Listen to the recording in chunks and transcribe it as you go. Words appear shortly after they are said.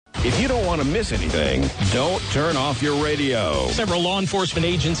If you don't want to miss anything, don't turn off your radio. Several law enforcement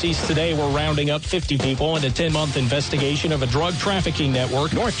agencies today were rounding up 50 people in a 10-month investigation of a drug trafficking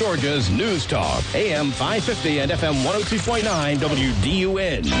network. North Georgia's News Talk, AM 550 and FM 102.9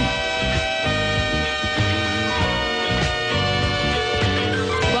 WDUN.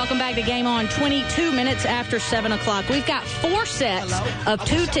 The game on 22 minutes after 7 o'clock. We've got 4 sets of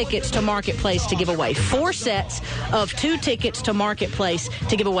 2 tickets to Marketplace to give away. 4 sets of 2 tickets to Marketplace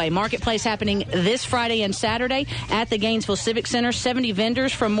to give away. Marketplace happening this Friday and Saturday at the Gainesville Civic Center. 70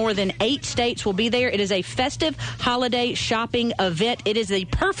 vendors from more than 8 states will be there. It is a festive holiday shopping event. It is the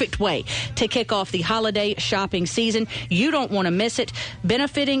perfect way to kick off the holiday shopping season. You don't want to miss it.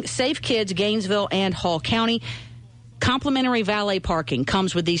 Benefiting Safe Kids, Gainesville, and Hall County. Complimentary valet parking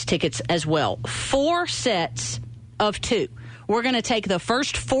comes with these tickets as well. 4 sets of 2. We're going to take the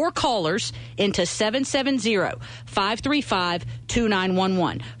first 4 callers into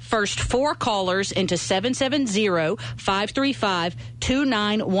 770-535-2911. First 4 callers into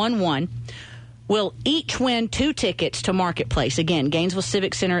 770-535-2911. Will each win 2 tickets to Marketplace. Again, Gainesville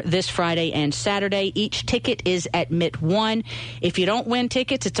Civic Center this Friday and Saturday. Each ticket is admit 1. If you don't win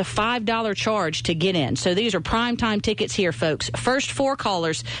tickets, it's a $5 charge to get in. So these are primetime tickets here, folks. First 4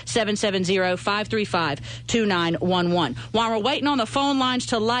 callers, 770-535-2911. While we're waiting on the phone lines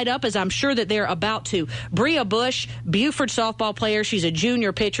to light up, as I'm sure that they're about to, Bria Bush, Buford softball player. She's a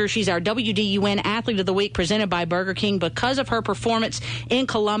junior pitcher. She's our WDUN Athlete of the Week presented by Burger King because of her performance in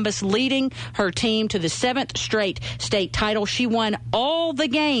Columbus, leading her team to the 7th straight state title. She won all the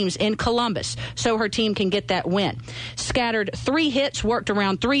games in Columbus so her team can get that win. Scattered 3 hits, worked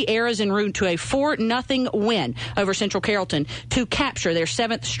around 3 errors en route to a 4-0 win over Central Carrollton to capture their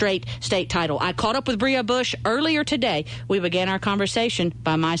 7th straight state title. I caught up with Bria Bush earlier today. We began our conversation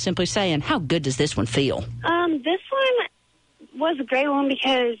by my simply saying, how good does this one feel? This one was a great one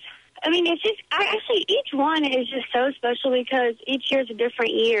because it's just, actually, each one is just so special because each year is a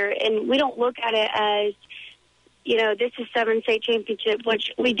different year, and we don't look at it as, this is 7 state championship,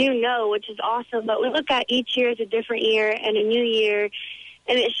 which we do know, which is awesome, but we look at each year as a different year and a new year,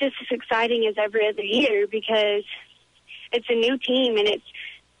 and it's just as exciting as every other year because it's a new team, and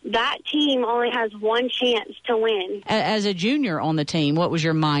that team only has one chance to win. As a junior on the team, what was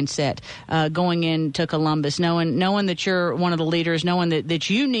your mindset going into Columbus, knowing that you're one of the leaders, knowing that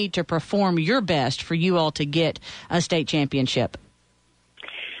you need to perform your best for you all to get a state championship?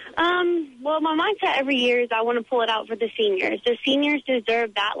 Well, my mindset every year is I want to pull it out for the seniors. The seniors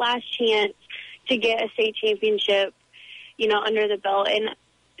deserve that last chance to get a state championship, under the belt. And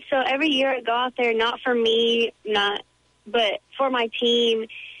so every year I go out there, not for me, but for my team.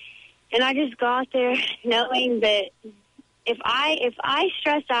 And I just go out there knowing that if I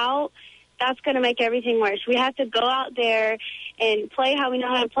stress out, that's going to make everything worse. We have to go out there and play how we know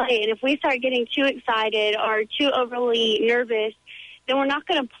how to play. And if we start getting too excited or too overly nervous, then we're not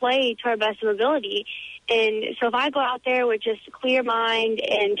going to play to our best of ability. And so if I go out there with just a clear mind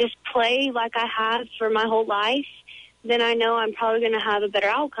and just play like I have for my whole life, then I know I'm probably going to have a better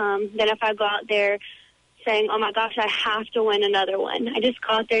outcome than if I go out there saying, oh, my gosh, I have to win another one. I just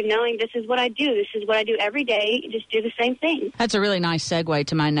go out there knowing this is what I do. This is what I do every day. Just do the same thing. That's a really nice segue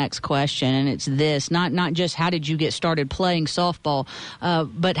to my next question, and it's this. Not just how did you get started playing softball,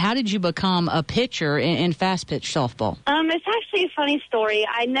 but how did you become a pitcher in fast-pitch softball? It's actually a funny story.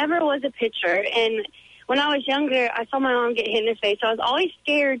 I never was a pitcher, and when I was younger, I saw my mom get hit in the face, so I was always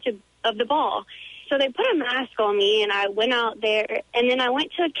scared of the ball. So they put a mask on me, and I went out there, and then I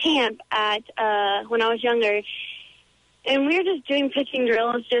went to a camp when I was younger, and we were just doing pitching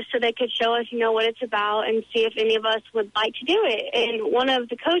drills just so they could show us, what it's about and see if any of us would like to do it. And one of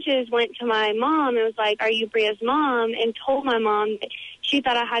the coaches went to my mom and was like, are you Bria's mom? And told my mom that she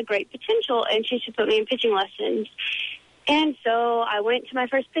thought I had great potential and she should put me in pitching lessons. And so I went to my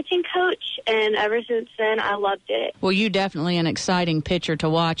first pitching coach, and ever since then, I loved it. Well, you definitely an exciting pitcher to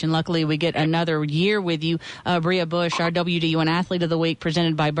watch, and luckily we get another year with you. Bria Bush, our WDUN Athlete of the Week,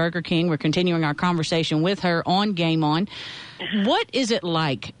 presented by Burger King. We're continuing our conversation with her on Game On. What is it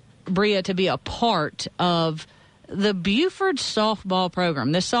like, Bria, to be a part of the Buford softball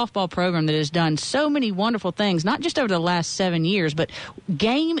program, this softball program that has done so many wonderful things, not just over the last 7 years, but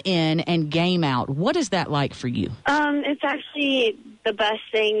game in and game out? What is that like for you? It's actually the best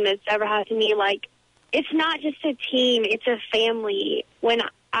thing that's ever happened to me. Like, it's not just a team, it's a family. When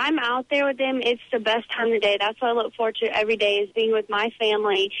I'm out there with them, it's the best time of the day. That's what I look forward to every day, is being with my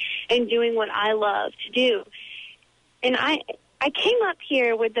family and doing what I love to do. And I came up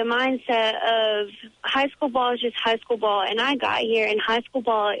here with the mindset of high school ball is just high school ball, and I got here, and high school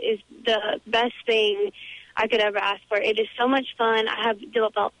ball is the best thing I could ever ask for. It is so much fun. I have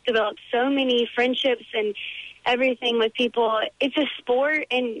developed so many friendships and everything with people. It's a sport,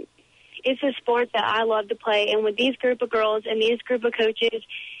 and it's a sport that I love to play. And with these group of girls and these group of coaches,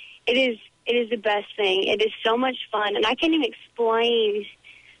 it is the best thing. It is so much fun, and I can't even explain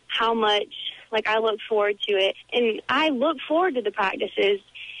how much, I look forward to it. And I look forward to the practices.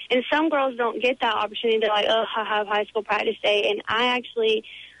 And some girls don't get that opportunity. They're like, oh, I have high school practice day. And I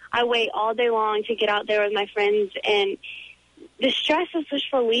wait all day long to get out there with my friends. And the stress is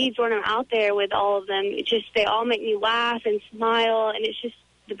just relieved when I'm out there with all of them. They all make me laugh and smile, and it's just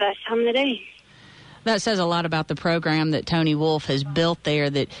the best time of the day. That says a lot about the program that Tony Wolf has built there,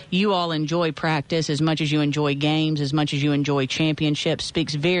 that you all enjoy practice as much as you enjoy games, as much as you enjoy championships.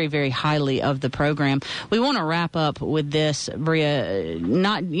 Speaks very, very highly of the program. We want to wrap up with this, Bria.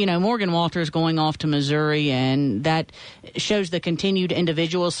 Morgan Walters going off to Missouri, and that shows the continued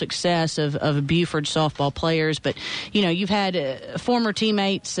individual success of Buford softball players. But, you've had former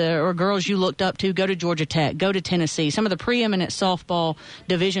teammates or girls you looked up to go to Georgia Tech, go to Tennessee, some of the preeminent softball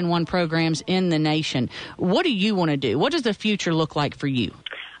Division I programs in the nation. What do you want to do? What does the future look like for you?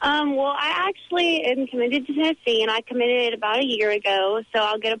 Well, I actually am committed to Tennessee, and I committed about a year ago, so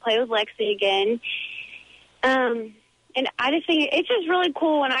I'll get to play with Lexi again. And I just think it's just really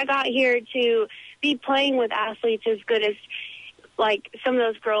cool when I got here to be playing with athletes as good as, some of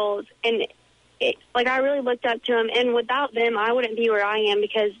those girls. And, I really looked up to them, and without them, I wouldn't be where I am,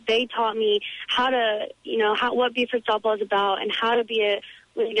 because they taught me how to, what Buford softball is about and how to be a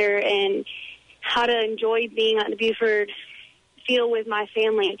leader and how to enjoy being on the Buford field with my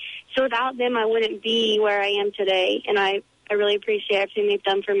family. So without them, I wouldn't be where I am today, and I really appreciate everything they've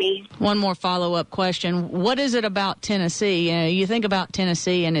done for me. One more follow-up question. What is it about Tennessee? You think about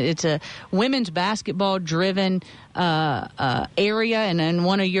Tennessee, and it's a women's basketball-driven area, and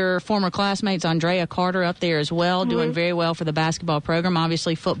one of your former classmates, Andrea Carter, up there as well, doing very well for the basketball program.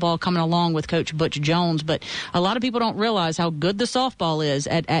 Obviously, football coming along with Coach Butch Jones, but a lot of people don't realize how good the softball is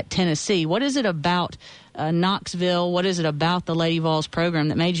at Tennessee. What is it about Knoxville? What is it about the Lady Vols program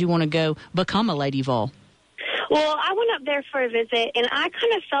that made you want to go become a Lady Vol? Well, I went up there for a visit, and I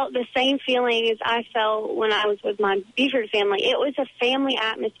kind of felt the same feeling as I felt when I was with my Buford family. It was a family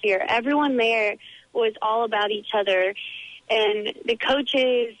atmosphere. Everyone there was all about each other, and the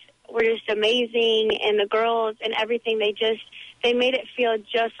coaches were just amazing, and the girls and everything, they made it feel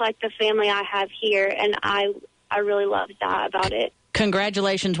just like the family I have here, and I really loved that about it.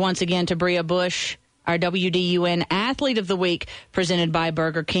 Congratulations once again to Bria Bush, our WDUN Athlete of the Week, presented by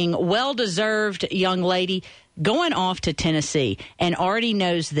Burger King. Well-deserved young lady going off to Tennessee, and already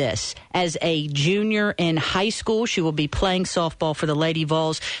knows this. As a junior in high school, she will be playing softball for the Lady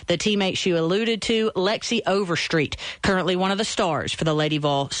Vols. The teammate she alluded to, Lexi Overstreet, currently one of the stars for the Lady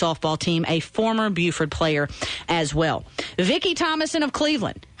Vol softball team, a former Buford player as well. Vicki Thomason of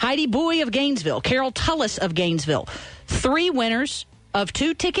Cleveland, Heidi Bowie of Gainesville, Carol Tullis of Gainesville. 3 winners of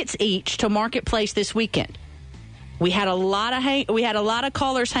 2 tickets each to Marketplace this weekend. We had a lot of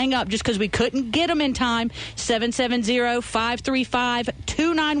callers hang up just because we couldn't get them in time.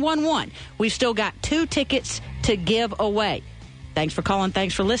 770-535-2911. We've still got 2 tickets to give away. Thanks for calling.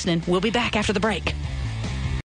 Thanks for listening. We'll be back after the break.